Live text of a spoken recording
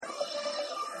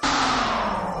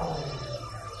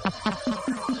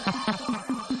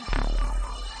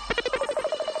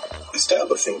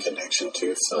Establishing connection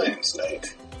to Science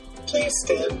Night. Please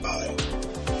stand by.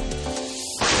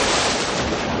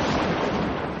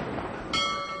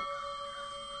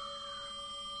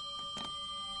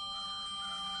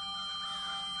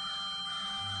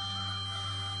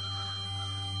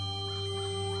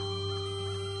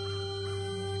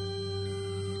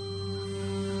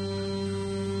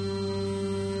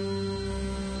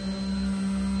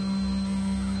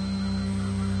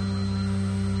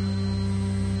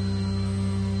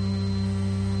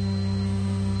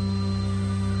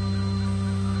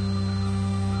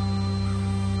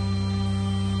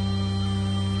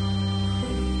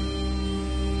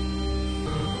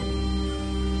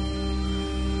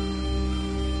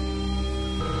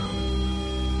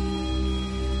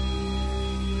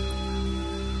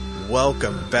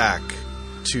 Welcome back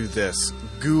to this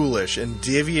ghoulish and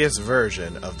devious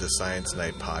version of the Science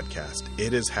Night podcast.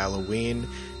 It is Halloween.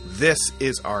 This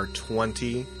is our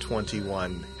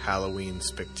 2021 Halloween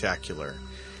Spectacular.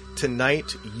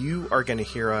 Tonight, you are going to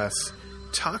hear us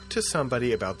talk to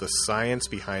somebody about the science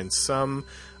behind some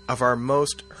of our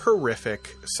most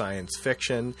horrific science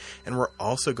fiction, and we're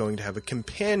also going to have a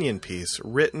companion piece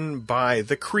written by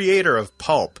the creator of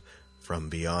Pulp, From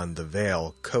Beyond the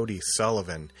Veil, Cody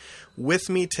Sullivan. With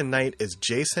me tonight is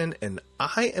Jason, and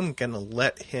I am going to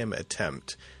let him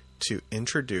attempt to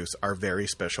introduce our very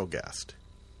special guest.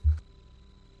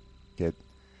 Good.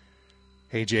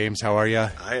 Hey, James, how are you?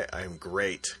 I'm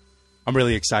great. I'm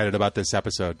really excited about this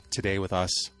episode. Today with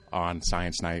us on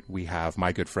Science Night, we have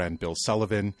my good friend, Bill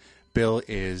Sullivan. Bill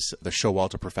is the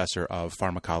Showalter Professor of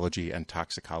Pharmacology and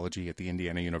Toxicology at the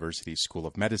Indiana University School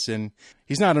of Medicine.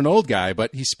 He's not an old guy,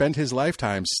 but he spent his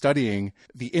lifetime studying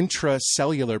the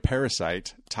intracellular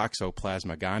parasite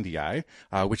Toxoplasma gondii,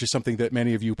 which is something that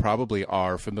many of you probably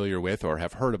are familiar with or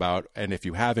have heard about. And if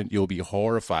you haven't, you'll be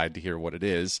horrified to hear what it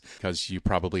is, because you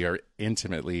probably are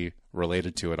intimately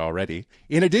related to it already.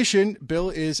 In addition, Bill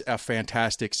is a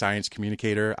fantastic science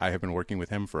communicator. I have been working with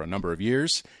him for a number of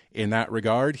years in that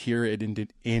regard here in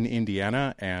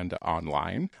Indiana and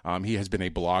online. He has been a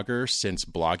blogger since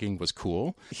blogging was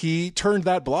cool. He turned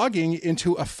that blogging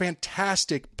into a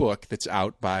fantastic book that's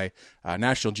out by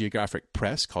National Geographic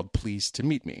Press called Pleased to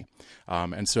Meet Me.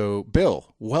 And so,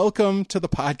 Bill, welcome to the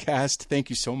podcast. Thank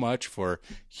you so much for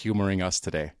humoring us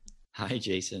today. Hi,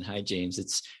 Jason. Hi, James.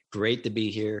 It's great to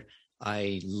be here.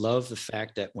 I love the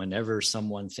fact that whenever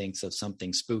someone thinks of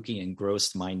something spooky and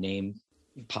gross, my name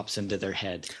pops into their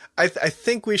head. I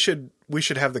think we should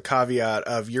have the caveat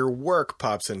of your work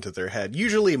pops into their head.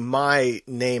 Usually my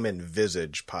name and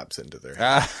visage pops into their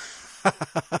head.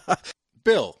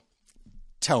 Bill,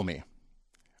 tell me,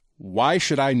 why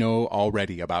should I know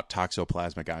already about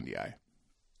Toxoplasma gondii?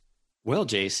 Well,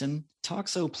 Jason,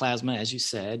 Toxoplasma, as you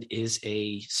said, is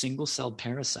a single-celled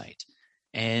parasite.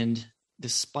 And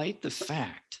despite the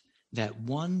fact that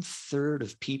 1/3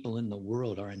 of people in the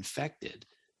world are infected,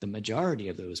 the majority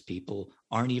of those people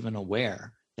aren't even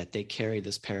aware that they carry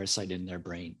this parasite in their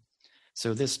brain.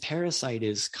 So this parasite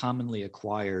is commonly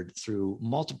acquired through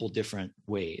multiple different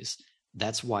ways.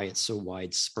 That's why it's so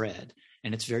widespread.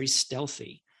 And it's very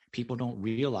stealthy. People don't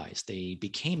realize they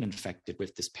became infected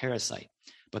with this parasite.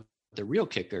 But the real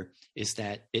kicker is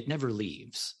that it never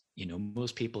leaves. You know,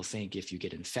 most people think if you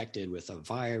get infected with a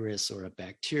virus or a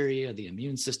bacteria, the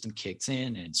immune system kicks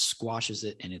in and squashes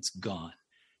it and it's gone.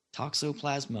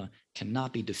 Toxoplasma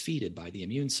cannot be defeated by the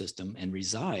immune system and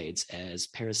resides as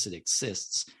parasitic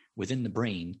cysts within the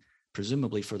brain,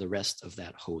 presumably for the rest of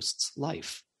that host's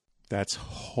life. That's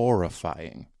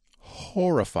horrifying.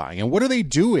 Horrifying. And what are they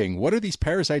doing? What are these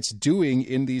parasites doing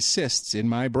in these cysts in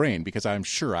my brain? Because I'm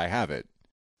sure I have it.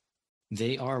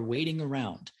 They are waiting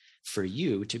around for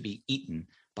you to be eaten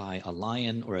by a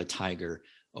lion or a tiger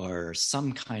or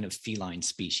some kind of feline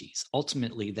species.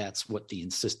 Ultimately, that's what the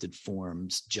encysted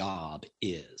form's job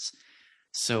is.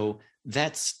 So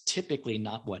that's typically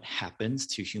not what happens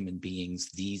to human beings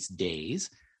these days.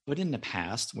 But in the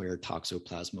past, where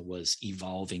Toxoplasma was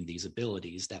evolving these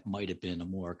abilities, that might have been a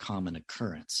more common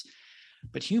occurrence.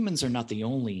 But humans are not the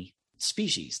only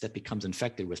species that becomes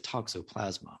infected with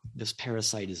Toxoplasma. This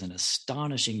parasite is an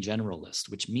astonishing generalist,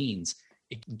 which means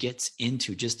it gets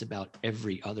into just about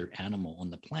every other animal on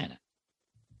the planet.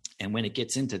 And when it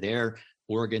gets into their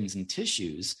organs and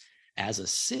tissues as a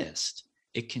cyst,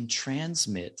 it can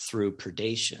transmit through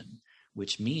predation,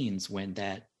 which means when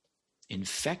that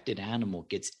infected animal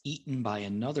gets eaten by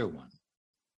another one,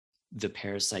 the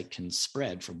parasite can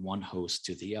spread from one host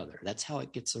to the other. That's how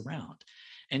it gets around.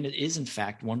 And it is, in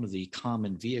fact, one of the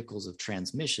common vehicles of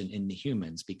transmission in the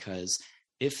humans because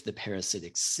if the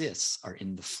parasitic cysts are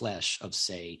in the flesh of,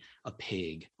 say, a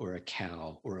pig or a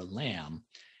cow or a lamb,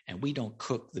 and we don't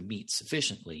cook the meat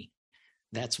sufficiently,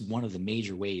 that's one of the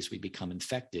major ways we become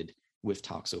infected with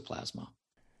toxoplasma.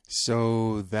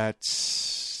 So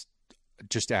that's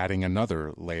just adding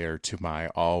another layer to my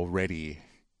already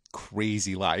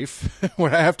crazy life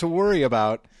where I have to worry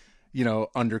about,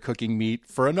 undercooking meat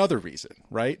for another reason,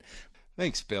 right?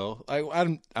 Thanks, Bill.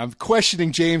 I'm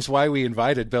questioning, James, why we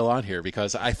invited Bill on here,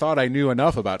 because I thought I knew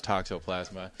enough about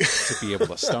toxoplasma to be able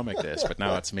to stomach this, but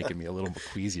now it's making me a little bit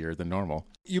queasier than normal.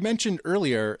 You mentioned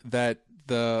earlier that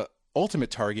the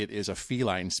ultimate target is a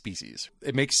feline species.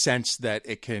 It makes sense that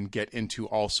it can get into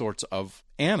all sorts of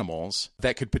animals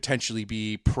that could potentially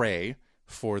be prey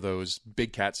for those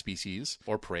big cat species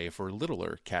or prey for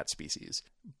littler cat species.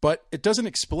 But it doesn't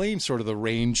explain sort of the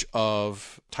range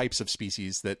of types of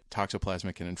species that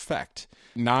toxoplasma can infect.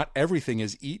 Not everything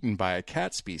is eaten by a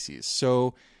cat species.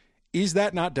 So is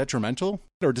that not detrimental?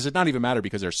 Or does it not even matter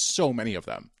because there's so many of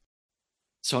them?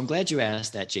 So I'm glad you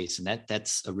asked that, Jason.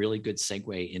 That's a really good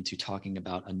segue into talking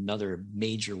about another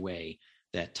major way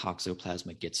that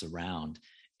toxoplasma gets around,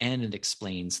 and it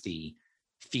explains the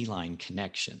feline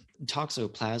connection.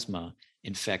 Toxoplasma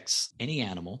infects any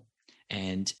animal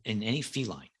and in any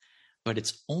feline, but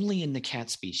it's only in the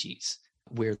cat species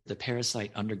where the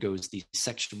parasite undergoes the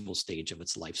sexual stage of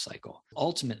its life cycle.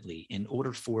 Ultimately, in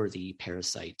order for the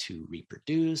parasite to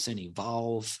reproduce and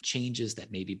evolve changes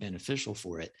that may be beneficial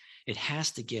for it, it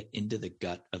has to get into the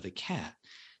gut of a cat.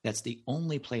 That's the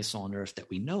only place on earth that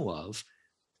we know of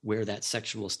where that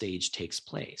sexual stage takes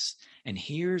place. And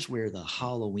here's where the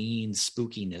Halloween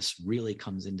spookiness really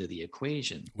comes into the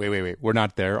equation. Wait. We're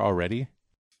not there already?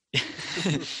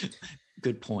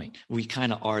 Good point. We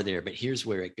kind of are there, but here's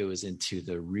where it goes into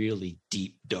the really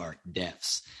deep, dark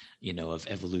depths, of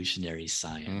evolutionary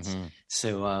science. Mm-hmm.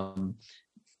 So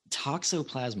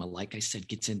toxoplasma, like I said,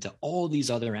 gets into all these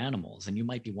other animals. And you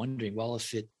might be wondering, well,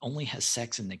 if it only has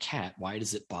sex in the cat, why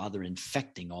does it bother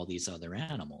infecting all these other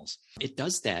animals? It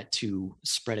does that to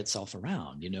spread itself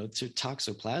around. To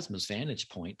toxoplasma's vantage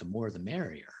point, the more the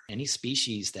merrier. Any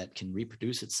species that can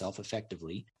reproduce itself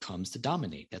effectively comes to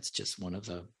dominate. That's just one of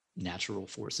the natural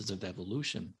forces of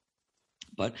evolution.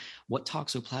 But what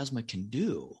toxoplasma can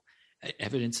do,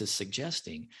 evidence is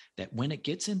suggesting that when it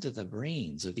gets into the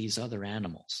brains of these other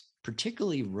animals,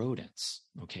 particularly rodents,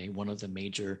 one of the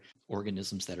major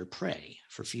organisms that are prey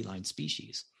for feline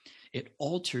species, it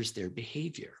alters their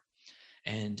behavior.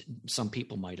 And some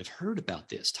people might have heard about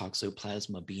this,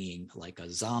 toxoplasma being like a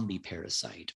zombie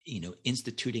parasite,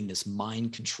 instituting this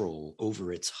mind control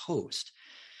over its host.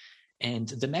 And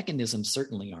the mechanisms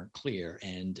certainly aren't clear,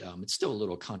 and it's still a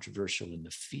little controversial in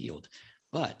the field.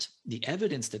 But the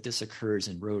evidence that this occurs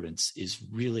in rodents is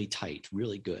really tight,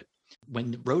 really good.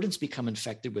 When rodents become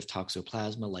infected with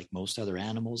toxoplasma, like most other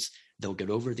animals, they'll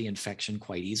get over the infection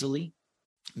quite easily.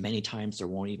 Many times there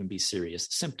won't even be serious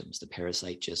symptoms. The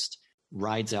parasite just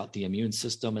rides out the immune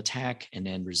system attack and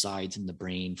then resides in the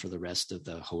brain for the rest of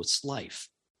the host's life.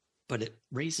 But it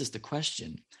raises the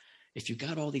question, if you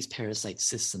got all these parasite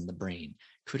cysts in the brain,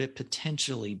 could it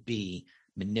potentially be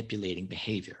manipulating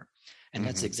behavior? And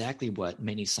that's exactly what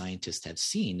many scientists have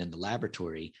seen in the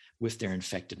laboratory with their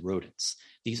infected rodents.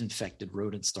 These infected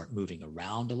rodents start moving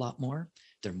around a lot more.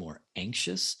 They're more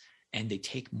anxious and they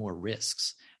take more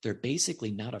risks. They're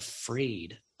basically not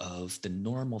afraid of the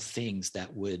normal things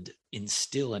that would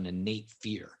instill an innate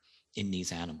fear in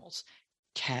these animals,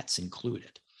 cats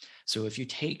included. So if you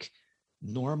take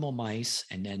normal mice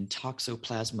and then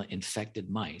toxoplasma infected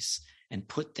mice and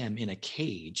put them in a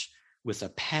cage with a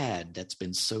pad that's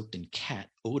been soaked in cat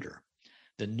odor,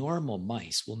 the normal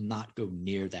mice will not go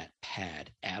near that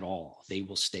pad at all. They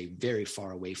will stay very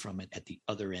far away from it at the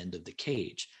other end of the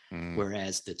cage.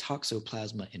 Whereas the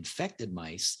toxoplasma infected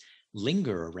mice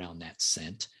linger around that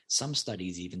scent. Some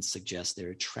studies even suggest they're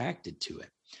attracted to it.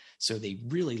 So they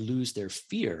really lose their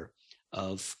fear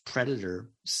of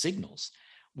predator signals,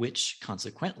 which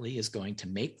consequently is going to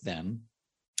make them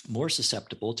more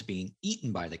susceptible to being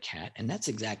eaten by the cat. And that's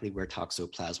exactly where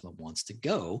toxoplasma wants to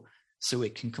go so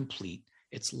it can complete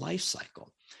its life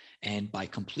cycle. And by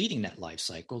completing that life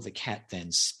cycle, the cat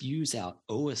then spews out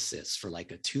oocysts for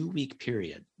like a 2-week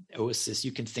period. Oocysts,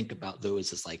 you can think about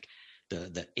those as like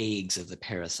the eggs of the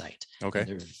parasite. Okay. And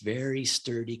they're very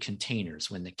sturdy containers.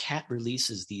 When the cat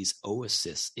releases these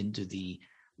oocysts into the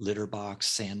litter box,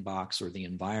 sandbox, or the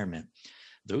environment,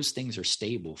 those things are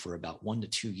stable for about 1 to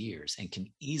 2 years and can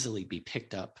easily be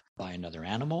picked up by another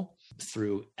animal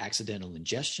through accidental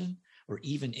ingestion or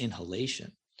even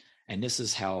inhalation. And this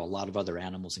is how a lot of other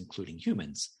animals, including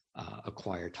humans,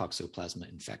 acquire toxoplasma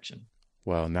infection.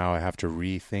 Well, now I have to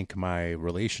rethink my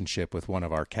relationship with one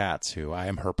of our cats who I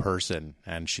am her person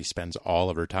and she spends all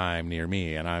of her time near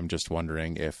me. And I'm just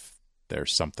wondering if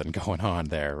there's something going on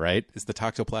there, right? Is the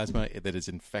toxoplasma that is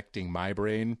infecting my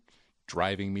brain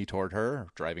driving me toward her,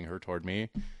 driving her toward me?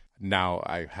 Now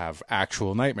I have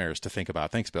actual nightmares to think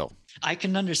about. Thanks, Bill. I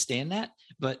can understand that,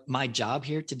 but my job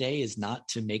here today is not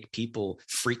to make people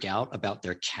freak out about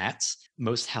their cats.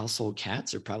 Most household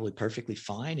cats are probably perfectly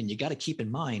fine. And you got to keep in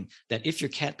mind that if your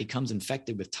cat becomes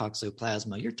infected with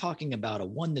toxoplasma, you're talking about a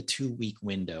 1 to 2 week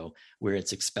window where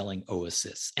it's expelling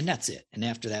oocysts. And that's it. And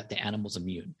after that, the animal's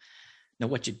immune. Now,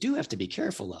 what you do have to be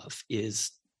careful of is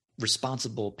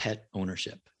responsible pet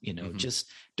ownership.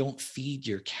 Just don't feed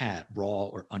your cat raw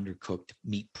or undercooked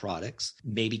meat products.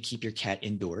 Maybe keep your cat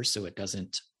indoors so it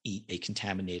doesn't eat a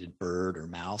contaminated bird or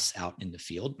mouse out in the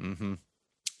field. Mm-hmm.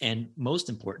 And most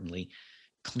importantly,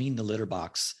 clean the litter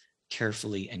box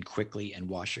carefully and quickly and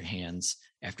wash your hands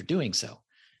after doing so.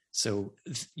 So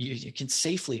you can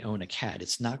safely own a cat.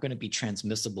 It's not going to be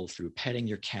transmissible through petting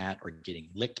your cat or getting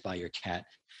licked by your cat.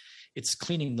 It's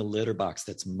cleaning the litter box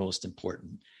that's most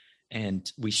important.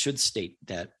 And we should state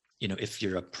that, if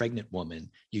you're a pregnant woman,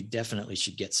 you definitely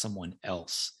should get someone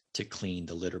else to clean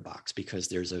the litter box, because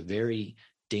there's a very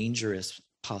dangerous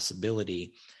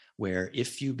possibility where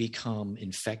if you become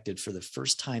infected for the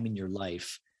first time in your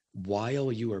life while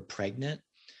you are pregnant,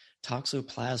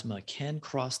 toxoplasma can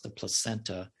cross the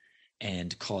placenta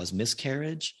and cause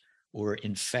miscarriage or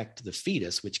infect the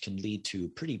fetus, which can lead to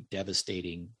pretty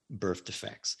devastating birth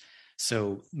defects.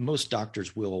 So most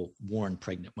doctors will warn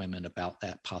pregnant women about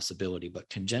that possibility,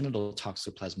 but congenital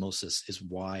toxoplasmosis is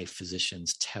why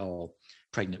physicians tell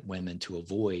pregnant women to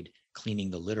avoid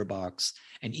cleaning the litter box,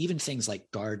 and even things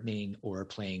like gardening or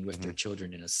playing with their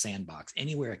children in a sandbox.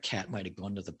 Anywhere a cat might have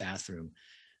gone to the bathroom,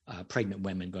 pregnant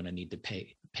women going to need to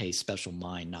pay special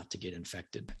mind not to get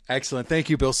infected. Excellent. Thank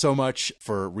you, Bill, so much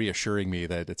for reassuring me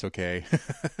that it's okay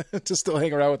to still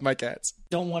hang around with my cats.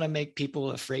 Don't want to make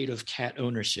people afraid of cat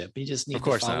ownership. You just need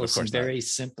to follow some very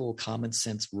simple common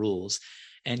sense rules,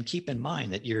 and keep in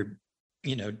mind that you're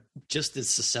just as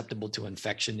susceptible to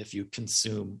infection if you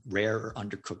consume rare or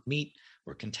undercooked meat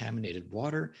or contaminated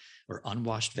water or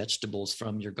unwashed vegetables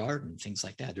from your garden, things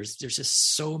like that. There's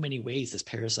just so many ways this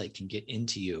parasite can get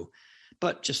into you,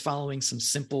 but just following some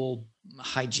simple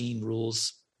hygiene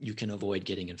rules, you can avoid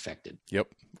getting infected. Yep.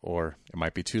 Or it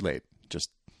might be too late.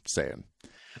 Just saying.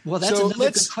 Well, that's another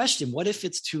good question. What if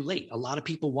it's too late? A lot of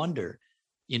people wonder,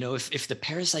 if the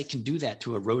parasite can do that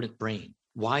to a rodent brain,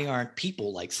 why aren't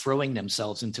people like throwing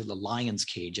themselves into the lion's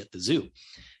cage at the zoo?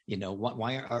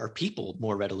 Why are people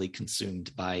more readily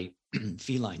consumed by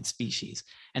feline species?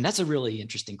 And that's a really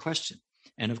interesting question.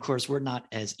 And of course, we're not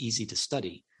as easy to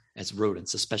study as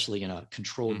rodents, especially in a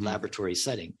controlled laboratory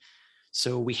setting.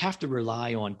 So we have to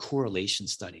rely on correlation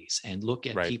studies and look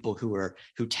at people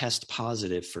who test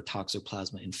positive for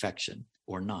toxoplasma infection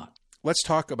or not. Let's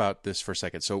talk about this for a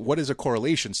second. So what is a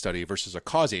correlation study versus a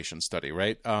causation study,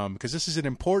 right? Because this is an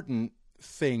important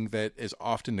thing that is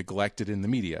often neglected in the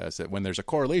media, is that when there's a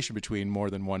correlation between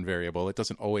more than one variable, it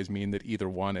doesn't always mean that either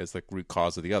one is the root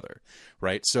cause of the other,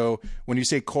 right? So when you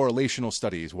say correlational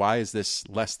studies, why is this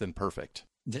less than perfect?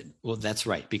 Well, that's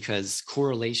right, because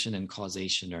correlation and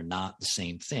causation are not the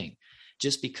same thing.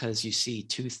 Just because you see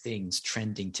two things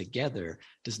trending together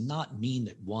does not mean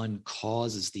that one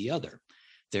causes the other.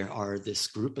 There are this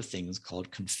group of things called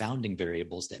confounding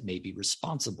variables that may be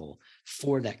responsible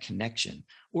for that connection,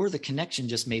 or the connection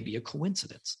just may be a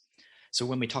coincidence. So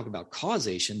when we talk about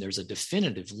causation, there's a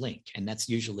definitive link, and that's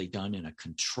usually done in a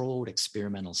controlled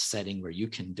experimental setting where you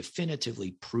can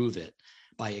definitively prove it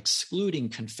by excluding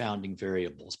confounding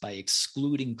variables, by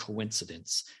excluding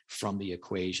coincidence from the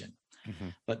equation.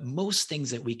 But most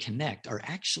things that we connect are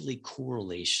actually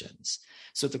correlations.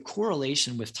 So the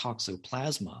correlation with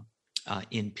toxoplasma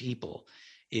in people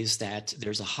is that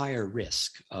there's a higher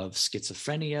risk of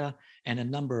schizophrenia and a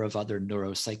number of other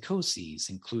neuropsychoses,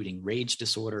 including rage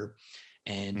disorder.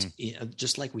 And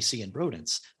just like we see in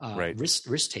rodents,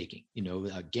 risk taking,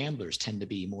 gamblers tend to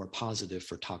be more positive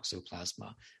for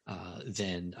toxoplasma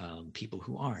than people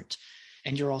who aren't.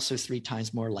 And you're also 3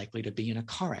 times more likely to be in a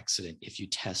car accident if you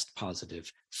test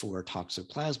positive for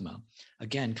toxoplasma.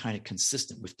 Again, kind of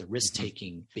consistent with the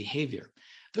risk-taking behavior.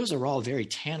 Those are all very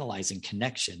tantalizing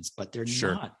connections, but they're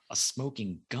not a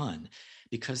smoking gun,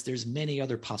 because there's many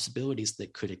other possibilities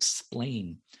that could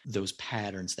explain those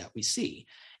patterns that we see.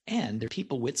 And there are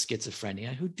people with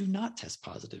schizophrenia who do not test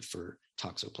positive for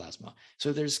toxoplasma.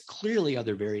 So there's clearly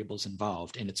other variables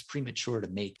involved, and it's premature to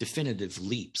make definitive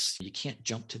leaps. You can't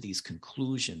jump to these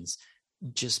conclusions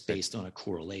just based on a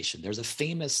correlation. There's a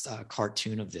famous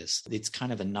cartoon of this. It's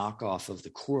kind of a knockoff of the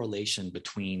correlation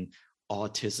between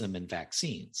autism and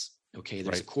vaccines. Okay,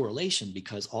 there's a correlation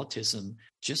because autism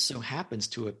just so happens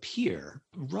to appear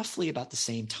roughly about the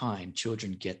same time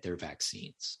children get their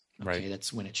vaccines. Okay,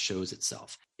 that's when it shows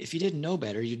itself. If you didn't know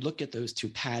better, you'd look at those two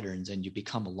patterns and you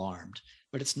become alarmed,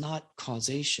 but it's not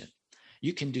causation.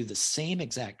 You can do the same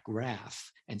exact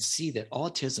graph and see that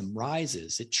autism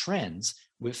rises, it trends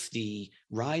with the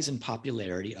rise in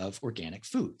popularity of organic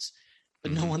foods.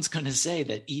 But no one's going to say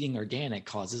that eating organic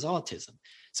causes autism.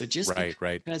 So just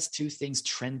because two things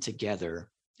trend together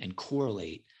and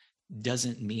correlate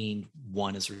doesn't mean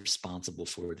one is responsible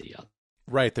for the other.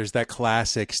 Right. There's that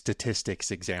classic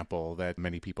statistics example that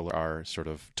many people are sort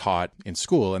of taught in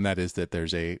school, and that is that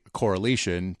there's a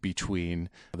correlation between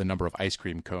the number of ice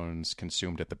cream cones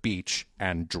consumed at the beach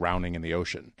and drowning in the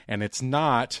ocean. And it's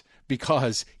not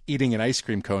because eating an ice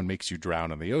cream cone makes you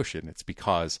drown in the ocean. It's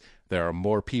because there are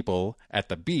more people at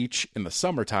the beach in the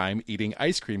summertime eating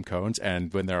ice cream cones,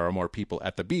 and when there are more people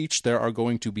at the beach, there are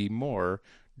going to be more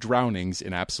drownings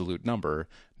in absolute number,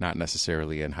 not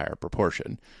necessarily in higher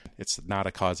proportion. It's not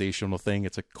a causational thing,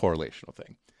 it's a correlational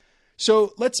thing.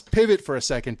 So let's pivot for a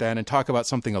second then and talk about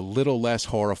something a little less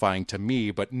horrifying to me,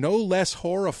 but no less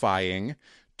horrifying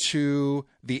to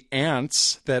the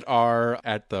ants that are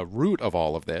at the root of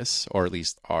all of this, or at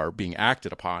least are being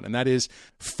acted upon, and that is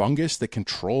fungus that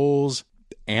controls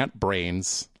ant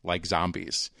brains like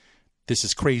zombies. This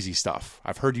is crazy stuff.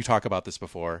 I've heard you talk about this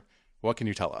before. What can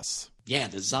you tell us? Yeah,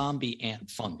 the zombie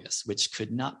ant fungus, which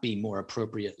could not be more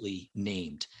appropriately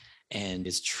named and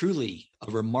is truly a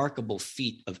remarkable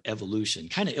feat of evolution.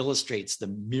 Kind of illustrates the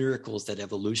miracles that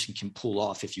evolution can pull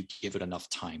off if you give it enough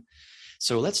time.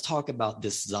 So let's talk about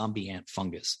this zombie ant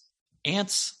fungus.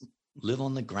 Ants live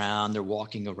on the ground, they're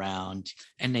walking around,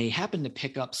 and they happen to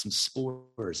pick up some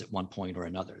spores at one point or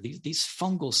another. These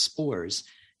fungal spores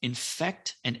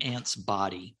infect an ant's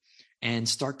body and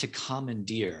start to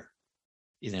commandeer.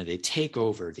 They take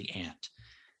over the ant.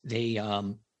 They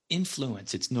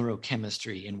influence its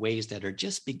neurochemistry in ways that are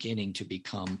just beginning to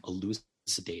become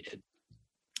elucidated.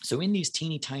 So in these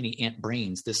teeny tiny ant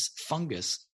brains, this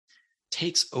fungus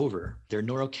takes over their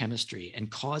neurochemistry and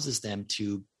causes them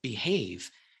to behave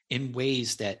in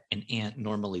ways that an ant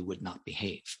normally would not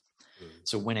behave.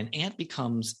 So when an ant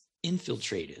becomes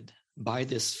infiltrated by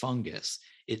this fungus,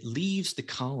 it leaves the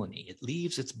colony, it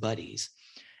leaves its buddies,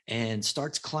 and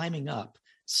starts climbing up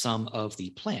some of the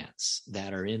plants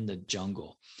that are in the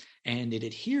jungle. And it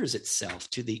adheres itself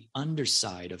to the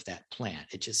underside of that plant.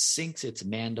 It just sinks its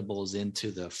mandibles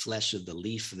into the flesh of the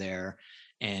leaf there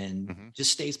and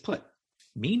just stays put.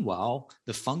 Meanwhile,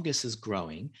 the fungus is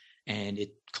growing and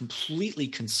it completely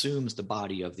consumes the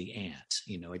body of the ant.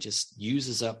 It just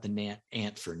uses up the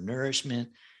ant for nourishment,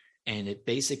 and it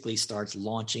basically starts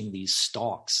launching these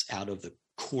stalks out of the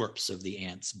corpse of the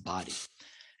ant's body.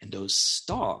 And those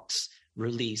stalks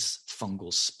release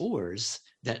fungal spores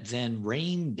that then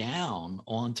rain down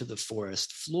onto the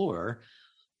forest floor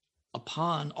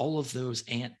upon all of those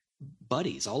ant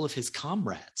buddies, all of his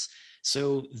comrades.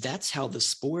 So that's how the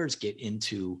spores get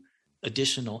into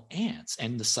additional ants,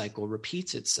 and the cycle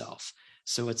repeats itself.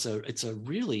 So it's a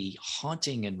really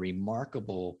haunting and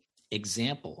remarkable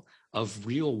example of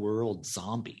real world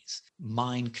zombies,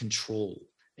 mind control.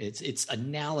 It's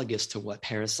analogous to what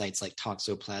parasites like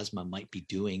Toxoplasma might be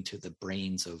doing to the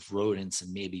brains of rodents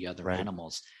and maybe other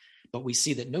animals. But we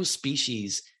see that no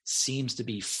species seems to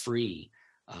be free.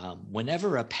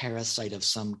 Whenever a parasite of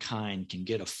some kind can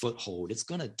get a foothold, it's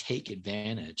going to take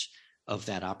advantage of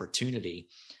that opportunity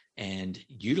and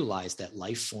utilize that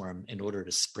life form in order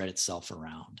to spread itself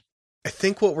around. I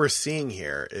think what we're seeing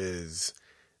here is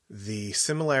the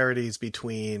similarities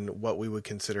between what we would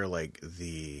consider like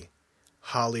the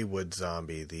Hollywood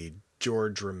zombie, the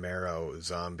George Romero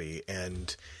zombie,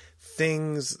 and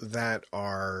things that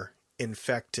are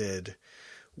infected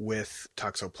with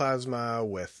Toxoplasma,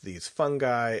 with these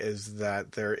fungi, is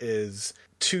that there is,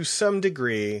 to some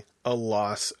degree, a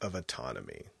loss of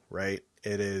autonomy, right?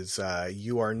 It is,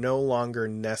 you are no longer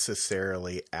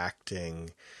necessarily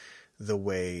acting the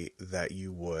way that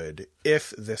you would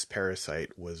if this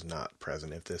parasite was not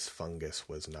present, if this fungus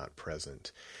was not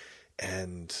present.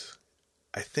 And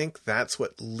I think that's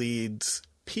what leads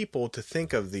people to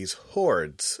think of these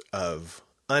hordes of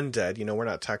undead. We're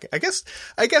not talking, I guess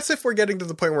if we're getting to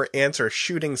the point where ants are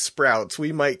shooting sprouts,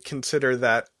 we might consider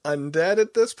that undead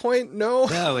at this point. No,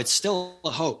 it's still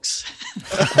a hoax.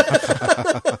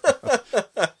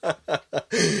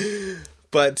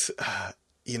 But,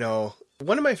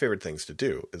 One of my favorite things to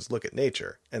do is look at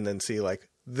nature and then see, like,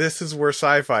 this is where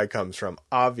sci-fi comes from,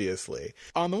 obviously.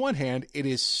 On the one hand, it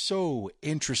is so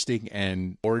interesting,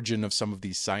 and origin of some of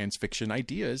these science fiction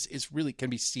ideas is really can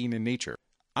be seen in nature.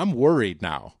 I'm worried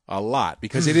now a lot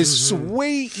because it is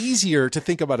way easier to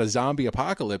think about a zombie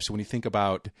apocalypse when you think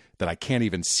about that I can't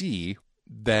even see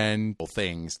than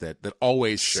things that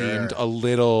always seemed a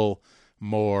little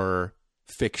more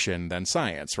fiction than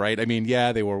science, right? I mean,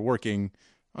 yeah, they were working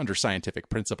under scientific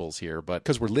principles here, but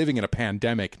because we're living in a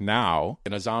pandemic now,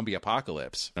 in a zombie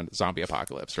apocalypse,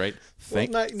 right?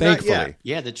 Thankfully.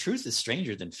 Yeah, the truth is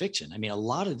stranger than fiction. I mean, a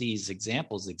lot of these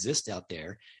examples exist out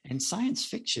there, and science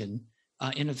fiction,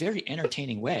 in a very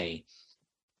entertaining way,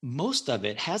 most of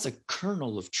it has a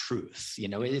kernel of truth. You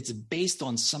know, it's based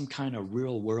on some kind of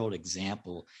real world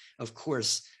example. Of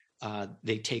course,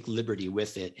 they take liberty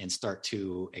with it and start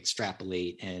to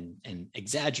extrapolate and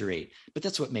exaggerate, but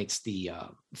that's what makes the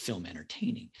film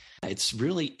entertaining. It's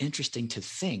really interesting to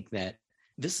think that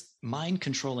this mind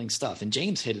controlling stuff, and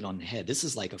James hit it on the head, this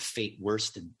is like a fate worse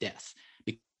than death,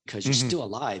 because you're still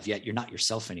alive, yet you're not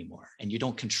yourself anymore, and you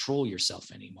don't control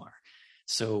yourself anymore.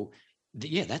 So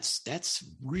yeah, that's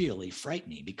really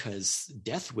frightening, because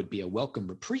death would be a welcome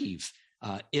reprieve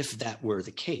if that were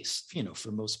the case, you know,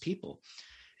 for most people.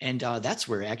 And that's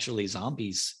where actually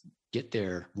zombies get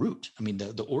their root. I mean,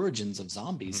 the origins of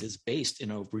zombies is based in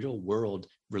a real world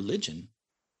religion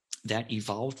that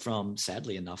evolved from,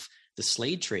 sadly enough, the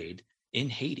slave trade in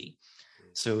Haiti.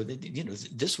 So, you know,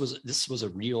 this was a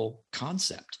real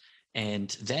concept.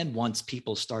 And then once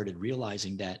people started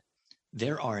realizing that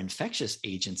there are infectious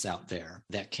agents out there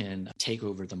that can take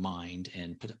over the mind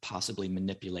and possibly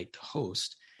manipulate the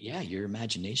host, yeah, your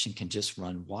imagination can just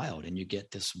run wild, and you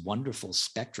get this wonderful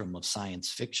spectrum of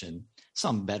science fiction,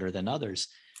 some better than others,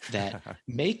 that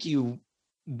make you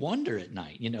wonder at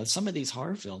night. You know, some of these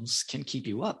horror films can keep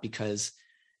you up because,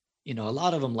 you know, a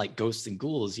lot of them, like Ghosts and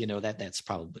Ghouls, you know, that's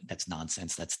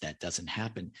nonsense. That doesn't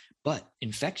happen. But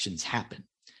infections happen,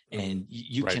 and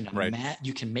you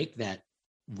can make that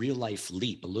real life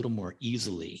leap a little more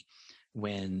easily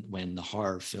when the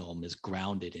horror film is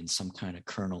grounded in some kind of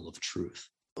kernel of truth.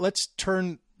 Let's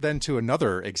turn then to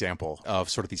another example of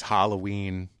sort of these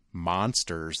Halloween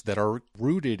monsters that are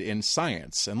rooted in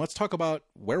science. And let's talk about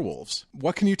werewolves.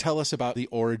 What can you tell us about the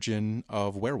origin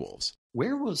of werewolves?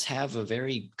 Werewolves have a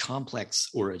very complex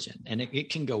origin, and it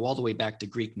can go all the way back to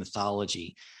Greek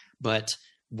mythology. But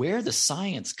where the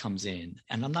science comes in,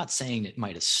 and I'm not saying it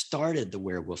might have started the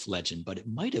werewolf legend, but it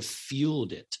might have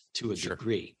fueled it to a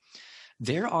degree.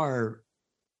 There are,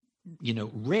 you know,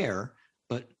 rare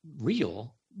but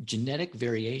real genetic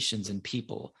variations in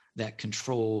people that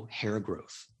control hair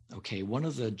growth. Okay, one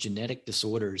of the genetic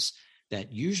disorders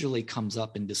that usually comes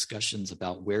up in discussions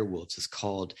about werewolves is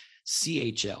called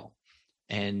CHL,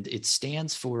 and it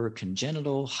stands for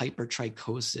congenital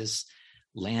hypertrichosis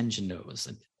langianose.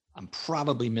 And I'm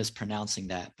probably mispronouncing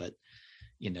that, but,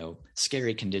 you know,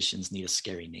 scary conditions need a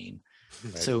scary name.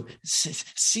 Right. So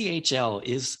CHL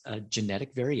is a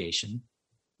genetic variation,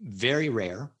 very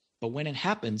rare, but when it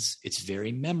happens, it's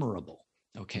very memorable.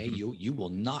 Okay, you will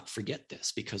not forget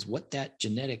this, because what that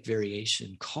genetic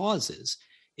variation causes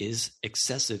is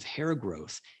excessive hair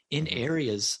growth in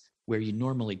areas where you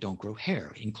normally don't grow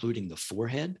hair, including the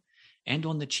forehead and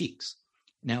on the cheeks.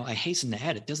 Now, I hasten to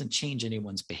add, it doesn't change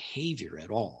anyone's behavior at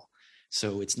all.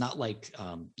 So it's not like,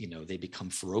 you know, they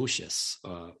become ferocious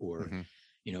or,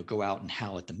 you know, go out and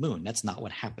howl at the moon. That's not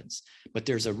what happens. But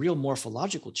there's a real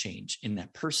morphological change in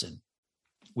that person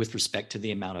with respect to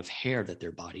the amount of hair that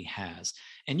their body has.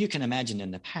 And you can imagine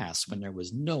in the past, when there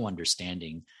was no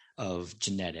understanding of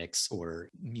genetics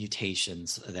or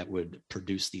mutations that would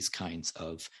produce these kinds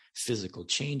of physical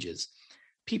changes,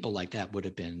 people like that would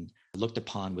have been looked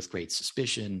upon with great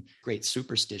suspicion, great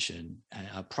superstition,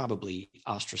 probably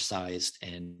ostracized,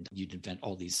 and you'd invent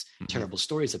all these terrible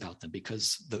stories about them,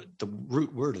 because the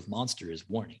root word of monster is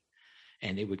warning.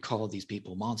 And they would call these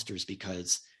people monsters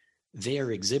because they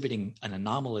are exhibiting an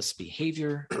anomalous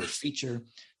behavior or feature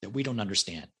that we don't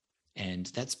understand. And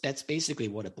that's basically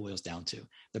what it boils down to.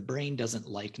 The brain doesn't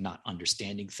like not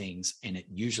understanding things, and it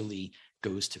usually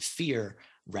goes to fear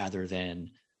rather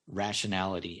than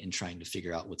rationality in trying to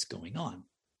figure out what's going on.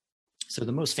 So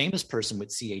the most famous person with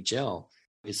CHL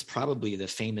is probably the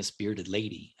famous bearded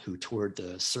lady who toured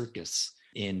the circus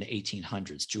in the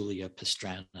 1800s, Julia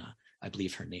Pastrana, I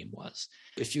believe her name was.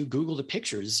 If you Google the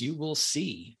pictures, you will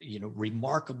see, you know,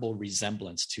 remarkable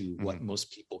resemblance to what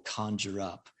most people conjure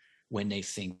up when they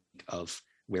think of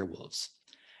werewolves.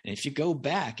 And if you go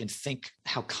back and think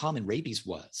how common rabies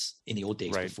was in the old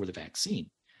days before the vaccine,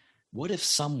 what if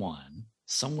someone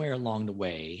somewhere along the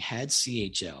way had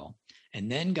CHL and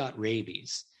then got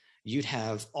rabies, you'd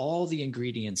have all the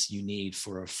ingredients you need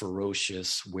for a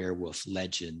ferocious werewolf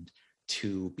legend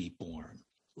to be born.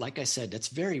 Like I said, that's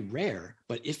very rare,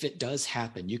 but if it does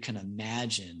happen, you can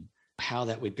imagine how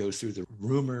that would go through the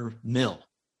rumor mill,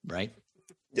 right?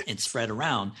 Yes. And spread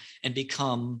around and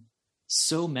become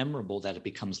so memorable that it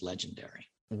becomes legendary.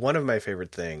 One of my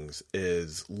favorite things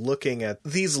is looking at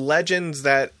these legends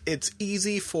that it's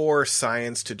easy for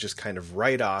science to just kind of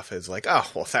write off as like, oh,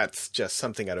 well, that's just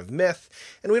something out of myth,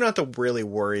 and we don't have to really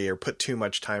worry or put too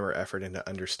much time or effort into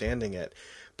understanding it.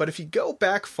 But if you go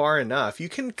back far enough, you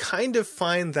can kind of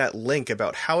find that link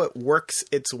about how it works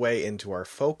its way into our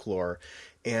folklore.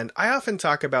 And I often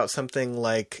talk about something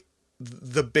like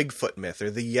the Bigfoot myth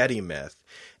or the Yeti myth.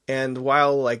 And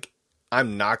while, like,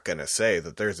 I'm not going to say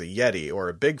that there's a Yeti or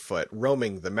a Bigfoot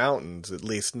roaming the mountains, at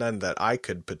least none that I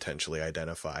could potentially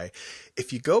identify.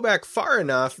 If you go back far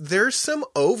enough, there's some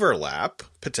overlap,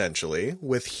 potentially,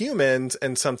 with humans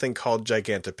and something called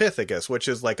Gigantopithecus, which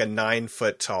is like a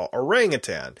 9-foot tall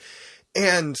orangutan.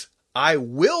 And I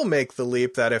will make the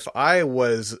leap that if I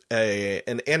was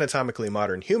an anatomically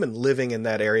modern human living in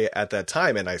that area at that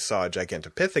time and I saw a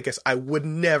Gigantopithecus, I would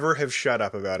never have shut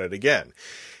up about it again.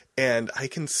 And I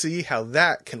can see how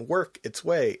that can work its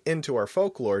way into our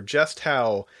folklore, just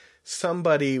how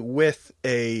somebody with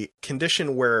a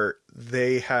condition where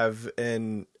they have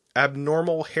an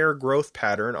abnormal hair growth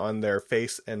pattern on their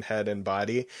face and head and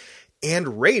body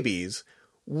and rabies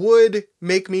would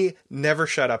make me never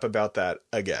shut up about that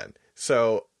again.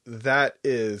 So that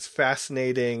is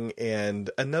fascinating and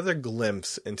another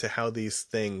glimpse into how these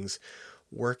things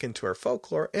work into our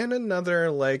folklore, and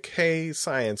another like, hey,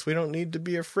 science, we don't need to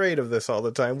be afraid of this all the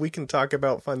time. We can talk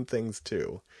about fun things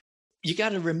too. You got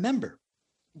to remember,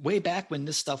 way back when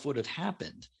this stuff would have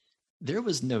happened, there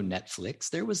was no Netflix,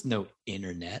 there was no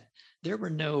internet, there were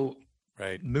no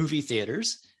movie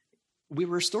theaters. We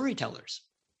were storytellers,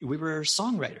 we were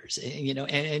songwriters,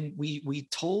 and we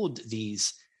told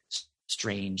these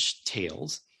strange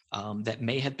tales that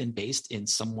may have been based in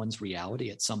someone's reality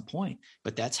at some point,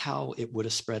 but that's how it would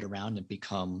have spread around and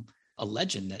become a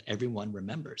legend that everyone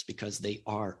remembers because they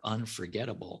are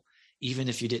unforgettable. Even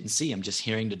if you didn't see them, just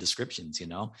hearing the descriptions,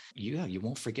 you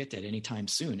won't forget that anytime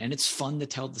soon. And it's fun to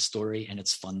tell the story and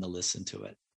it's fun to listen to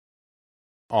it.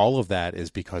 All of that is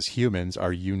because humans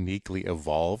are uniquely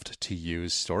evolved to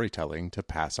use storytelling to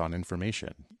pass on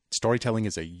information. Storytelling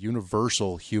is a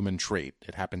universal human trait.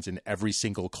 It happens in every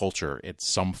single culture in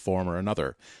some form or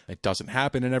another. It doesn't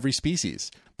happen in every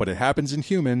species, but it happens in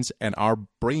humans, and our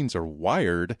brains are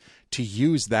wired to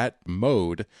use that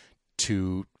mode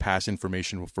to pass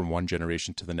information from one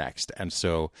generation to the next. And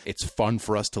so it's fun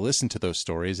for us to listen to those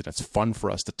stories, and it's fun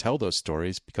for us to tell those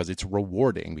stories because it's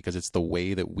rewarding, because it's the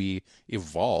way that we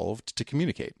evolved to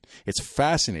communicate. It's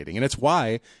fascinating. And it's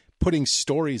why putting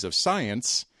stories of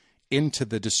science into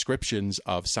the descriptions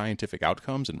of scientific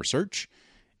outcomes and research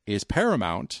is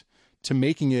paramount to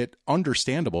making it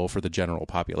understandable for the general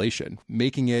population,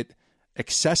 making it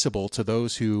accessible to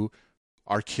those who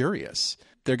are curious.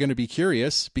 They're going to be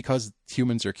curious because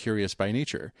humans are curious by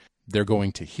nature. They're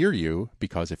going to hear you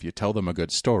because if you tell them a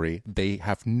good story, they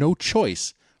have no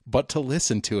choice but to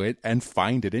listen to it and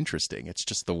find it interesting. It's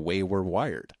just the way we're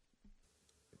wired.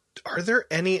 Are there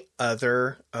any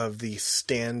other of the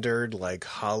standard like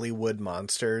Hollywood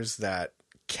monsters that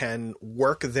can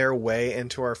work their way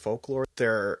into our folklore?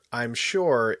 There, I'm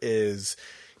sure, is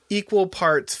equal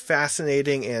parts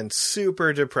fascinating and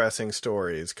super depressing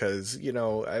stories because,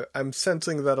 I'm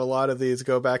sensing that a lot of these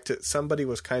go back to somebody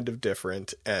was kind of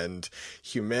different and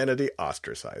humanity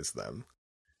ostracized them.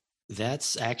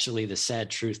 That's actually the sad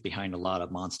truth behind a lot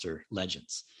of monster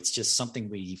legends. It's just something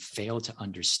we fail to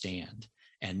understand.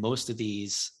 And most of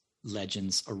these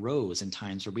legends arose in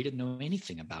times where we didn't know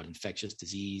anything about infectious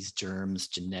disease, germs,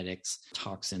 genetics,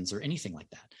 toxins, or anything like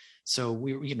that. So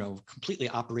we were, completely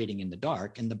operating in the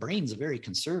dark, and the brain's a very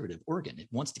conservative organ. It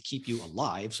wants to keep you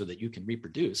alive so that you can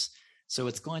reproduce. So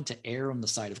it's going to err on the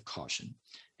side of caution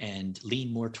and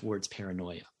lean more towards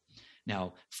paranoia.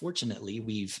 Now, fortunately,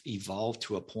 we've evolved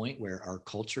to a point where our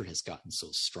culture has gotten so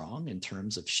strong in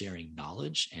terms of sharing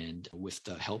knowledge, and with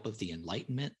the help of the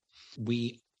Enlightenment,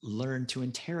 we learn to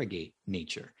interrogate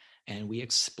nature and we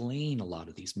explain a lot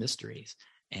of these mysteries.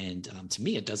 And to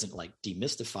me, it doesn't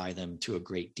demystify them to a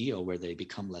great deal where they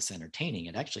become less entertaining.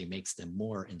 It actually makes them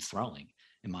more enthralling,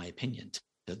 in my opinion,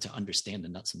 to understand the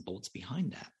nuts and bolts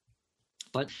behind that.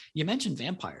 But you mentioned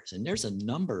vampires, and there's a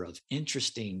number of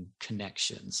interesting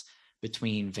connections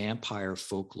between vampire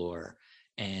folklore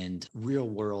and real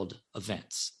world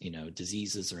events,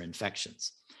 diseases or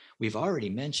infections. We've already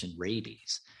mentioned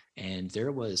rabies, and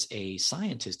there was a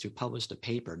scientist who published a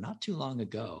paper not too long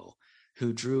ago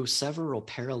who drew several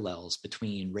parallels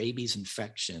between rabies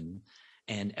infection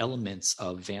and elements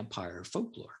of vampire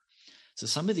folklore. So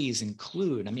some of these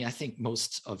include, I think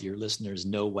most of your listeners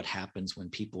know what happens when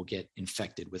people get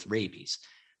infected with rabies.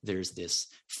 There's this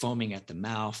foaming at the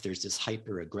mouth. There's this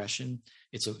hyperaggression.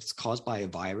 It's caused by a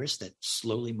virus that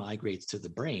slowly migrates to the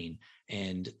brain.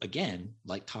 And again,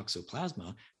 like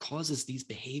toxoplasma, causes these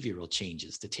behavioral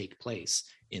changes to take place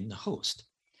in the host.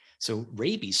 So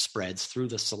rabies spreads through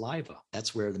the saliva.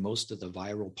 That's where most of the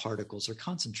viral particles are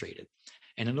concentrated.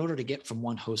 And in order to get from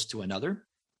one host to another,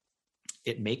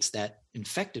 it makes that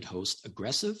infected host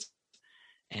aggressive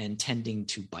and tending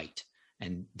to bite.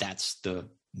 And that's the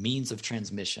means of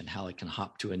transmission, how it can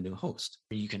hop to a new host.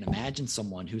 You can imagine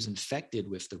someone who's infected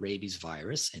with the rabies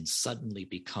virus and suddenly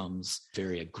becomes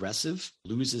very aggressive,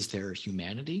 loses their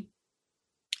humanity,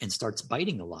 and starts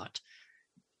biting a lot.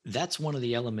 That's one of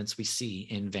the elements we see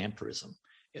in vampirism,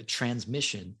 a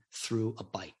transmission through a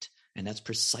bite. And that's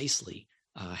precisely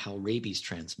how rabies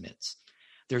transmits.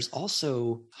 There's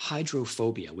also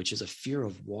hydrophobia, which is a fear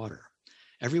of water.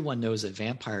 Everyone knows that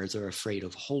vampires are afraid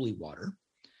of holy water,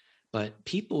 but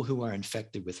people who are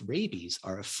infected with rabies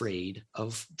are afraid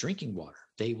of drinking water.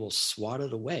 They will swat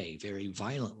it away very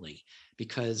violently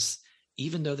because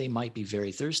even though they might be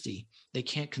very thirsty, they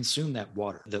can't consume that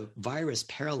water. The virus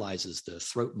paralyzes the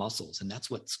throat muscles, and that's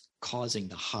what's causing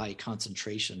the high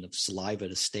concentration of saliva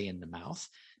to stay in the mouth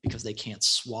because they can't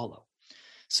swallow.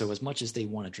 So as much as they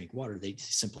want to drink water, they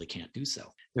simply can't do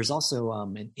so. There's also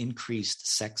an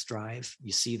increased sex drive.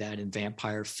 You see that in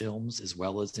vampire films as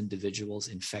well as individuals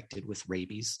infected with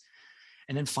rabies.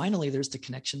 And then finally, there's the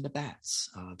connection to bats.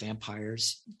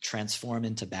 Vampires transform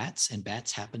into bats, and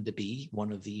bats happen to be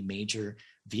one of the major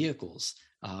vehicles,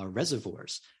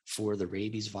 reservoirs for the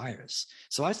rabies virus.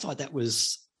 So I thought that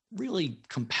was really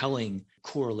compelling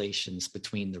correlations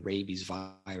between the rabies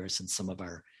virus and some of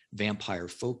our vampire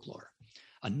folklore.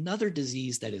 Another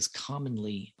disease that is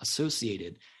commonly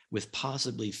associated with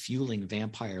possibly fueling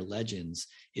vampire legends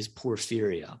is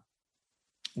porphyria,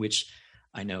 which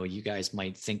I know you guys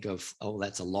might think of, oh,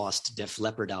 that's a lost Def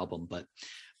Leppard album, but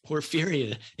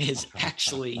porphyria is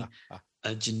actually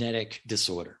a genetic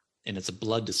disorder, and it's a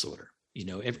blood disorder.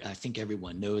 I think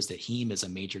everyone knows that heme is a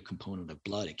major component of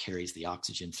blood. It carries the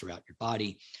oxygen throughout your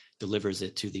body, delivers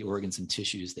it to the organs and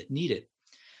tissues that need it.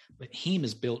 But heme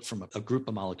is built from a group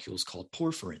of molecules called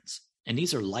porphyrins, and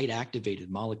these are light-activated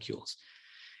molecules.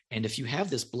 And if you have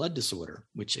this blood disorder,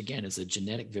 which again is a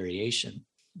genetic variation,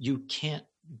 you can't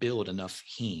build enough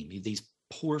heme. These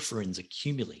porphyrins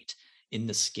accumulate in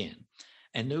the skin,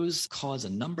 and those cause a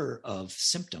number of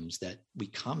symptoms that we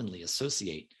commonly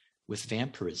associate with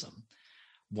vampirism.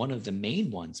 One of the main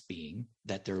ones being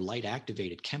that they're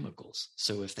light-activated chemicals.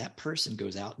 So if that person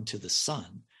goes out into the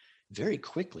sun, very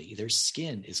quickly, their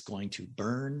skin is going to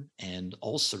burn and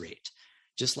ulcerate,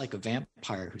 just like a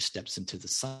vampire who steps into the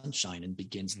sunshine and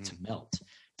begins to melt.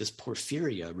 This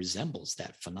porphyria resembles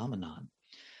that phenomenon.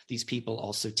 These people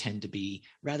also tend to be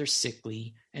rather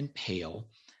sickly and pale,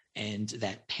 and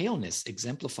that paleness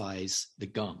exemplifies the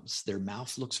gums. Their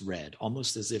mouth looks red,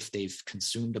 almost as if they've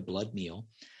consumed a blood meal,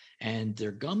 and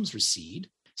their gums recede,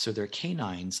 so their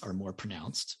canines are more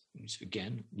pronounced, which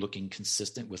again, looking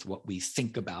consistent with what we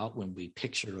think about when we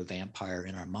picture a vampire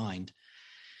in our mind.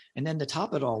 And then to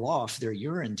top it all off, their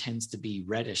urine tends to be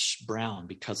reddish brown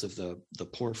because of the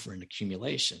porphyrin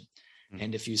accumulation.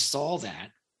 And if you saw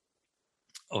that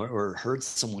or heard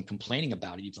someone complaining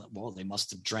about it, you'd be like, well, they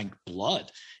must have drank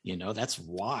blood. That's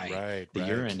why the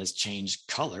urine has changed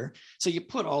color. So you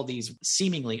put all these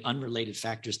seemingly unrelated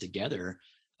factors together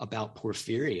about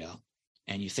porphyria,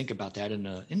 and you think about that in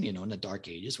the dark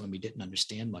ages when we didn't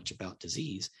understand much about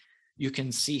disease, you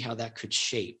can see how that could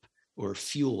shape or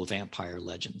fuel vampire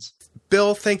legends.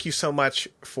 Bill, thank you so much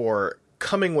for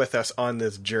coming with us on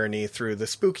this journey through the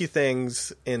spooky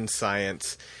things in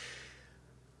science.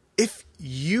 If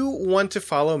you want to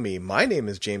follow me, my name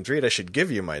is James Reed. I should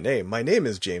give you my name. My name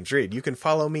is James Reed. You can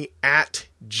follow me at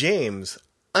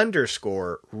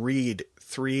James_Reed3.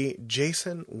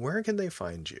 Jason, where can they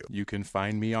find you? You can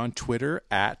find me on Twitter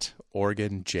at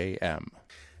OregonJM.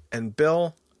 And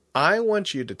Bill, I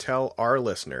want you to tell our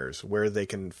listeners where they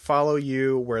can follow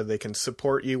you, where they can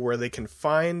support you, where they can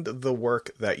find the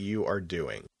work that you are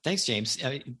doing. Thanks, James.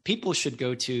 People should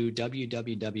go to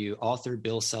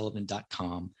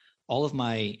www.authorBillSullivan.com. All of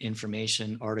my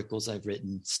information, articles I've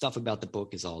written, stuff about the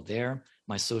book is all there.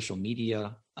 My social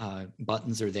media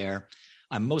buttons are there.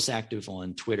 I'm most active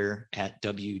on Twitter at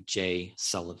WJ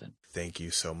Sullivan. Thank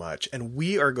you so much. And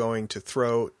we are going to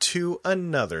throw to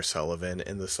another Sullivan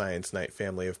in the Science Night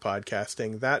family of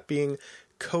podcasting, that being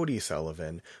Cody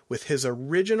Sullivan, with his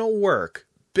original work,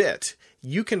 Bit.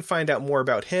 You can find out more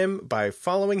about him by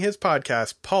following his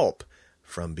podcast, Pulp,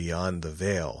 From Beyond the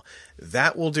Veil.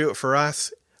 That will do it for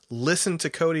us. Listen to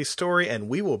Cody's story, and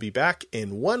we will be back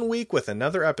in 1 week with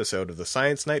another episode of the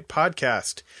Science Night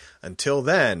podcast. Until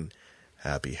then,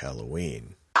 happy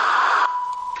Halloween.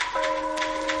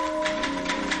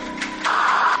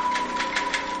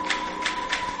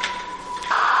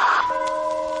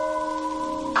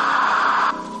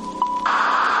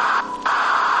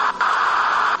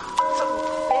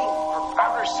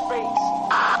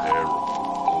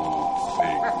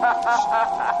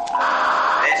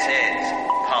 This is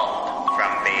Pulp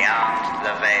From Beyond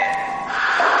the Veil.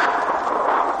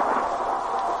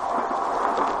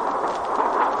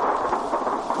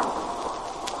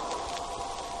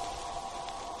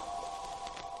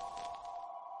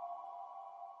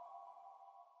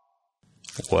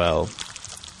 Well,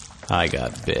 I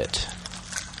got bit.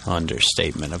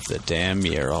 Understatement of the damn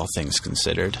year, all things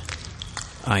considered.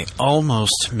 I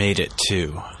almost made it,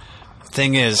 too.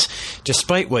 Thing is,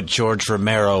 despite what George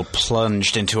Romero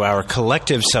plunged into our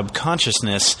collective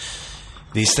subconsciousness,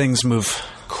 these things move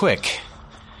quick.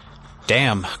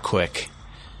 Damn quick.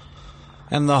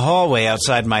 And the hallway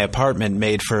outside my apartment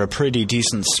made for a pretty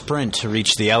decent sprint to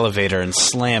reach the elevator and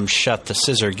slam shut the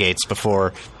scissor gates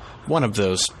before one of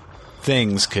those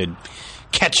things could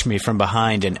catch me from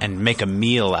behind and make a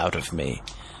meal out of me.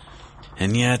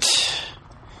 And yet,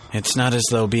 it's not as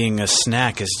though being a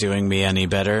snack is doing me any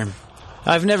better.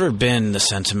 I've never been the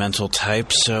sentimental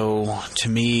type, so to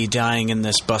me, dying in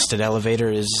this busted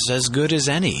elevator is as good as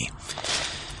any.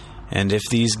 And if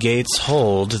these gates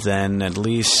hold, then at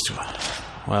least,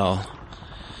 well,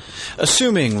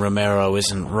 assuming Romero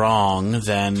isn't wrong,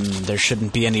 then there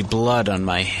shouldn't be any blood on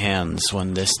my hands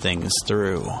when this thing is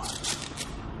through.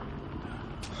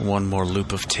 One more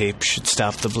loop of tape should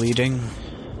stop the bleeding.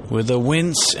 With a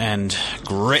wince and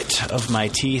grit of my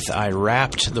teeth, I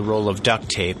wrapped the roll of duct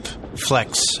tape,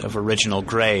 flecks of original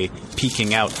gray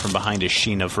peeking out from behind a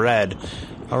sheen of red,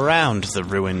 around the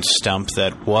ruined stump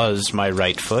that was my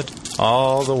right foot,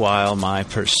 all the while my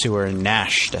pursuer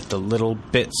gnashed at the little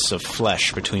bits of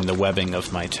flesh between the webbing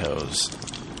of my toes.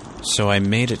 So I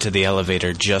made it to the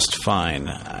elevator just fine.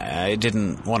 I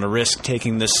didn't want to risk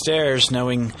taking the stairs,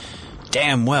 knowing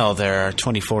damn well there are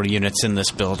 24 units in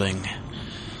this building.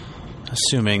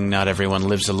 Assuming not everyone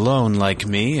lives alone like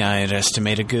me, I'd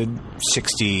estimate a good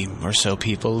 60 or so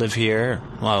people live here.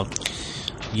 Well,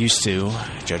 used to,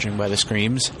 judging by the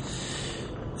screams.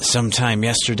 Sometime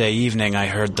yesterday evening, I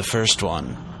heard the first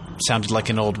one. Sounded like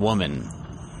an old woman.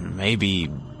 Maybe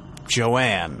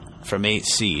Joanne from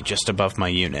 8C, just above my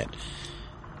unit.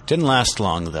 Didn't last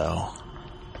long, though.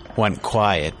 Went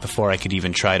quiet before I could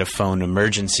even try to phone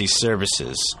emergency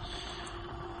services.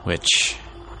 Which,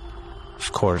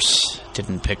 of course,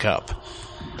 didn't pick up.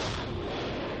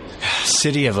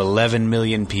 City of 11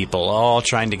 million people, all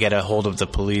trying to get a hold of the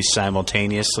police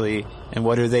simultaneously, and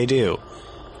what do?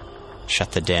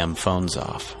 Shut the damn phones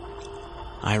off.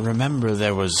 I remember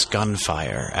there was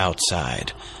gunfire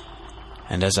outside,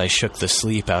 and as I shook the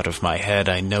sleep out of my head,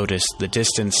 I noticed the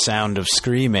distant sound of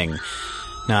screaming,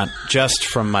 not just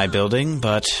from my building,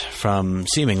 but from,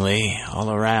 seemingly,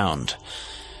 all around.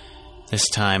 This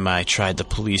time I tried the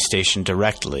police station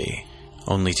directly,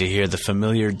 only to hear the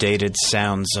familiar dated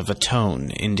sounds of a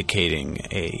tone indicating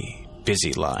a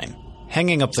busy line.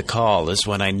 Hanging up the call is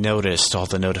when I noticed all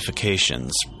the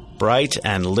notifications. Bright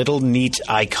and little neat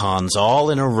icons all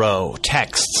in a row.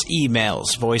 Texts,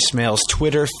 emails, voicemails,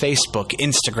 Twitter, Facebook,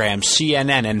 Instagram,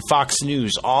 CNN, and Fox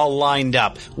News all lined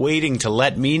up, waiting to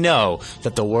let me know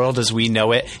that the world as we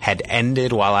know it had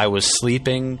ended while I was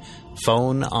sleeping,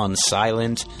 phone on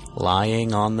silent,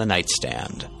 lying on the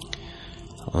nightstand.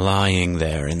 Lying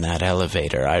there in that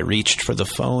elevator, I reached for the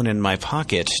phone in my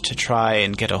pocket to try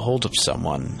and get a hold of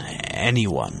someone,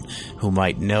 anyone, who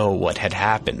might know what had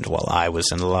happened while I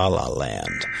was in La La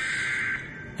Land.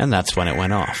 And that's when it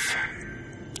went off.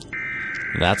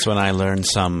 That's when I learned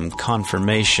some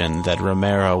confirmation that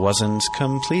Romero wasn't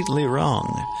completely wrong.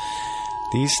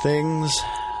 These things,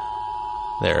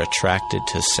 they're attracted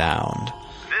to sound.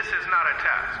 This is not a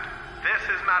test. This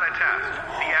is not a test.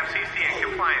 The FCC, in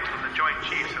compliance with the Joint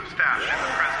Chiefs of Staff and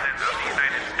the President of the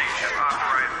United States, have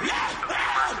authorized the use of the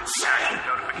Emergency Action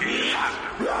Notification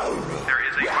System. There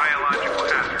is a biological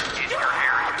hazard in your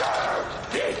area.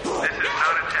 This is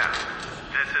not a test.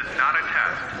 This is not a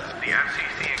test. The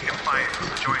FCC, in compliance with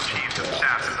the Joint Chiefs of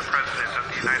Staff and the President of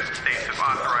the United States, have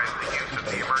authorized the use of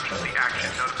the Emergency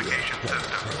Action Notification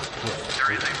System.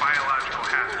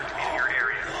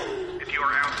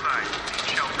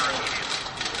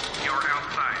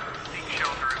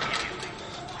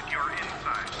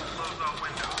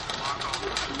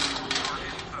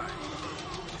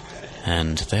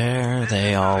 And there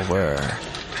they all were,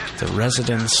 the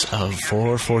residents of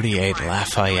 448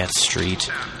 Lafayette Street,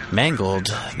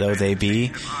 mangled though they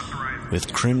be,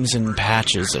 with crimson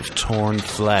patches of torn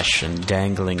flesh and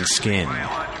dangling skin,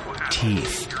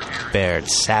 teeth bared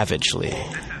savagely,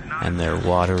 and their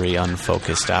watery,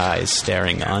 unfocused eyes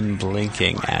staring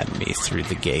unblinking at me through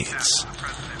the gates.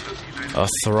 A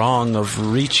throng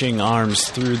of reaching arms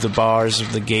through the bars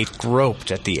of the gate groped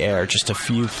at the air just a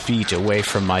few feet away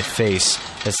from my face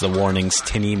as the warning's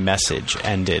tinny message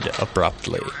ended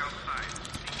abruptly.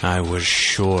 I was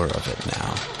sure of it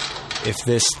now. If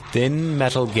this thin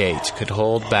metal gate could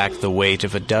hold back the weight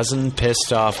of a dozen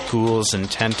pissed-off ghouls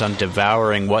intent on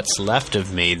devouring what's left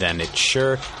of me, then it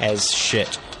sure as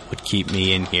shit would keep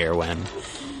me in here when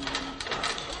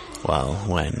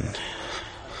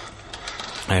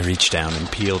I reached down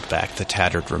and peeled back the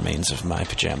tattered remains of my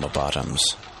pajama bottoms,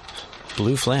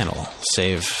 blue flannel,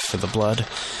 save for the blood,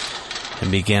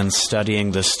 and began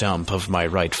studying the stump of my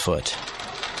right foot.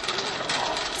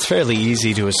 It's fairly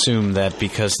easy to assume that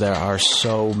because there are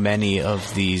so many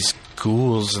of these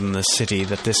ghouls in the city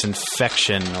that this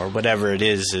infection, or whatever it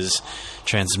is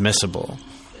transmissible.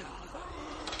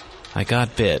 I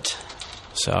got bit,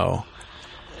 so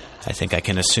I think I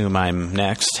can assume I'm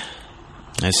next.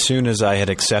 As soon as I had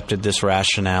accepted this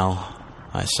rationale,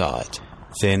 I saw it.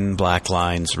 Thin black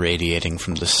lines radiating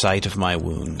from the site of my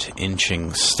wound,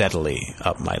 inching steadily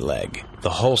up my leg.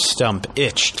 The whole stump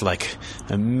itched like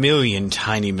a million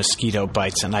tiny mosquito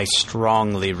bites, and I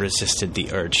strongly resisted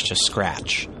the urge to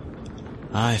scratch.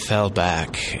 I fell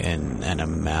back in an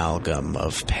amalgam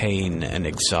of pain and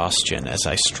exhaustion as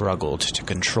I struggled to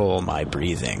control my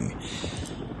breathing.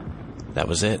 That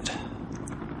was it.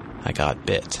 I got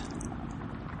bit.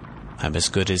 I'm as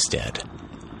good as dead.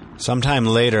 Sometime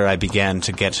later, I began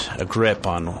to get a grip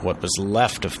on what was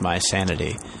left of my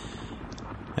sanity.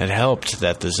 It helped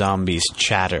that the zombies'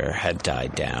 chatter had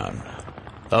died down.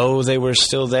 Oh, they were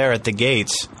still there at the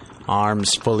gates,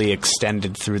 arms fully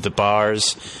extended through the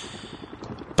bars,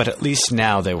 but at least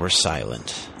now they were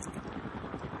silent.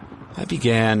 I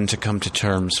began to come to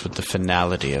terms with the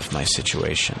finality of my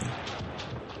situation.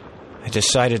 I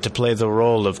decided to play the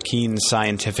role of keen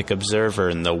scientific observer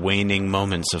in the waning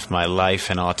moments of my life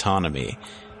and autonomy,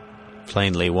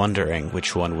 plainly wondering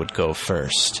which one would go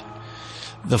first.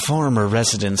 The former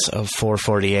residents of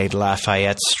 448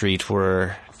 Lafayette Street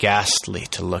were ghastly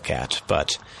to look at,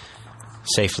 but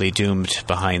safely doomed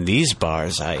behind these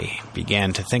bars, I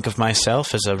began to think of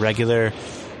myself as a regular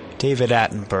David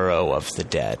Attenborough of the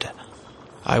dead.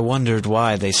 I wondered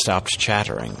why they stopped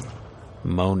chattering,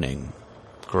 moaning,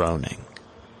 groaning.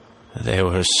 They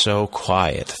were so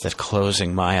quiet that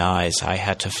closing my eyes, I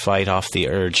had to fight off the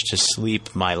urge to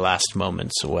sleep my last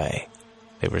moments away.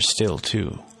 They were still,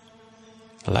 too,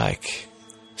 like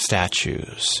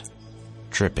statues,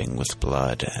 dripping with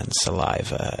blood and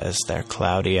saliva as their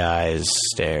cloudy eyes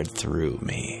stared through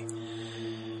me.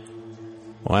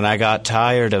 When I got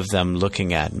tired of them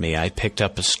looking at me, I picked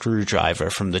up a screwdriver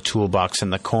from the toolbox in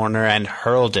the corner and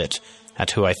hurled it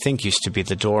at who I think used to be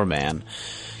the doorman.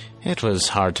 It was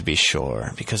hard to be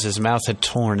sure, because his mouth had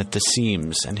torn at the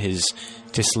seams, and his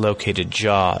dislocated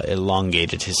jaw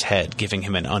elongated his head, giving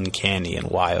him an uncanny and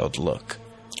wild look.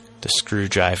 The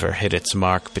screwdriver hit its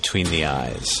mark between the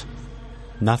eyes.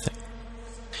 Nothing.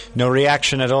 No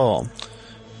reaction at all.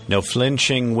 No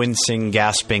flinching, wincing,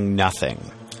 gasping, nothing.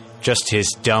 Just his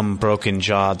dumb,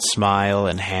 broken-jawed smile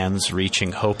and hands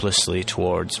reaching hopelessly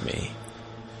towards me.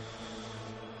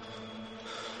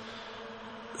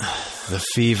 The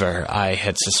fever I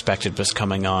had suspected was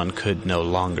coming on could no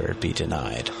longer be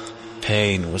denied.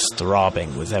 Pain was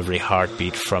throbbing with every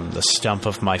heartbeat from the stump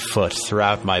of my foot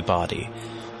throughout my body,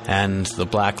 and the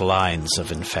black lines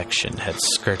of infection had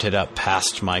skirted up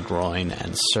past my groin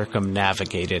and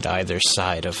circumnavigated either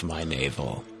side of my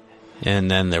navel.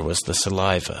 And then there was the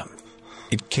saliva.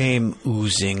 It came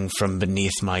oozing from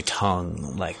beneath my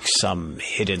tongue like some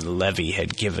hidden levee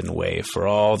had given way for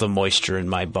all the moisture in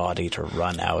my body to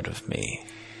run out of me.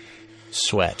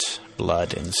 Sweat,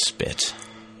 blood, and spit.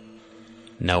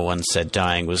 No one said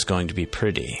dying was going to be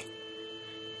pretty.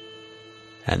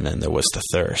 And then there was the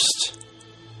thirst.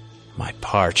 My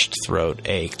parched throat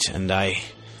ached, and I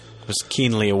was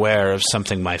keenly aware of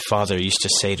something my father used to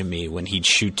say to me when he'd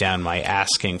shoot down my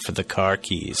asking for the car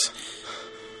keys.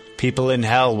 People in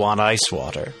hell want ice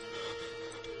water.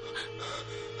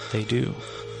 They do.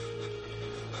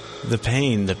 The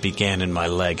pain that began in my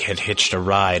leg had hitched a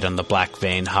ride on the Black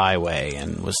Vein Highway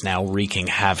and was now wreaking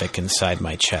havoc inside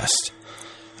my chest.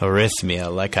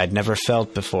 Arrhythmia, like I'd never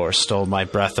felt before, stole my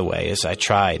breath away as I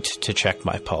tried to check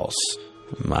my pulse.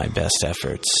 My best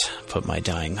efforts put my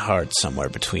dying heart somewhere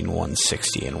between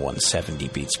 160 and 170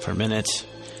 beats per minute,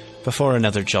 before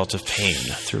another jolt of pain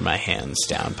threw my hands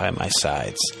down by my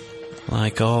sides.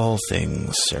 Like all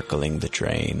things circling the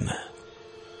drain,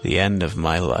 the end of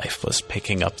my life was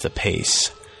picking up the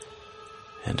pace,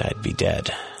 and I'd be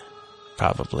dead,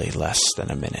 probably less than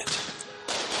a minute.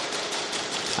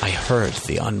 I heard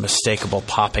the unmistakable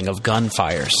popping of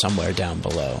gunfire somewhere down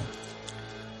below.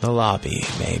 The lobby,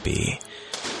 maybe.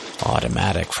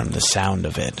 Automatic from the sound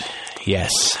of it.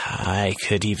 Yes, I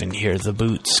could even hear the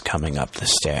boots coming up the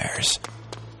stairs.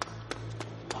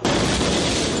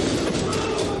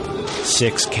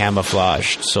 6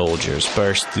 camouflaged soldiers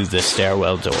burst through the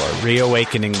stairwell door,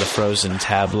 reawakening the frozen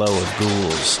tableau of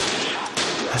ghouls.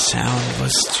 The sound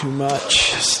was too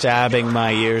much, stabbing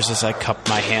my ears as I cupped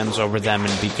my hands over them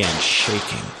and began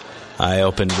shaking. I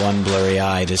opened one blurry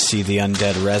eye to see the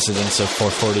undead residents of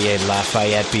 448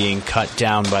 Lafayette being cut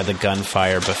down by the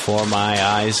gunfire before my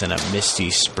eyes in a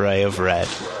misty spray of red.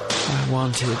 I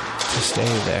wanted to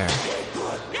stay there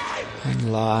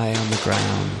and lie on the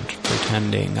ground,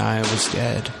 pretending I was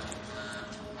dead.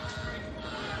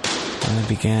 I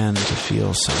began to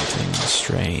feel something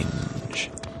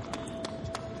strange.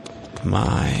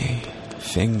 My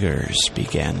fingers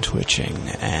began twitching,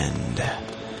 and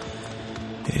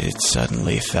it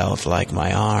suddenly felt like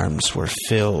my arms were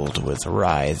filled with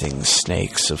writhing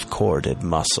snakes of corded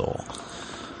muscle.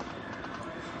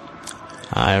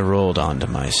 I rolled onto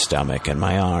my stomach, and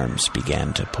my arms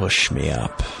began to push me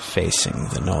up, facing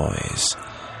the noise.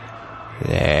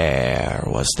 There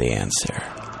was the answer.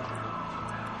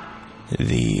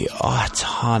 The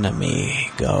autonomy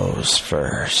goes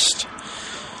first.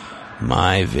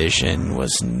 My vision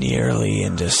was nearly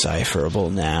indecipherable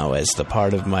now, as the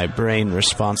part of my brain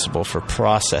responsible for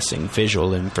processing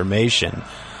visual information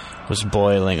was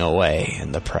boiling away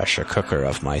in the pressure cooker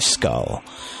of my skull.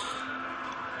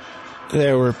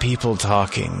 There were people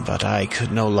talking, but I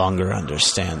could no longer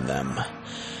understand them.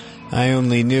 I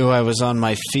only knew I was on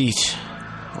my feet,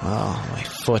 well, my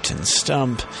foot and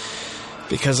stump,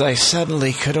 because I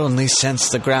suddenly could only sense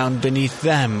the ground beneath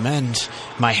them, and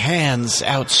my hands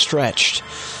outstretched.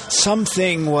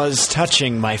 Something was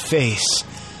touching my face.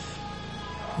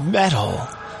 Metal.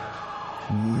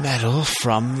 Metal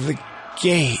from the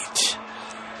gate.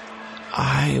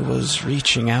 I was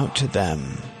reaching out to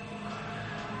them.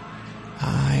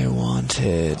 I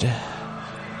wanted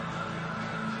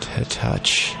to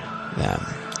touch them.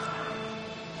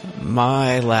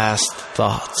 My last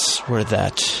thoughts were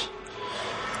that,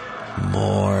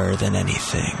 more than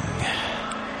anything,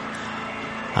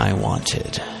 I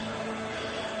wanted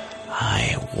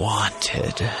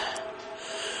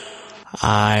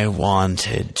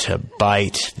to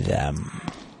bite them.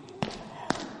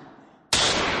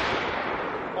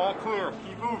 All clear.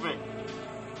 Keep moving.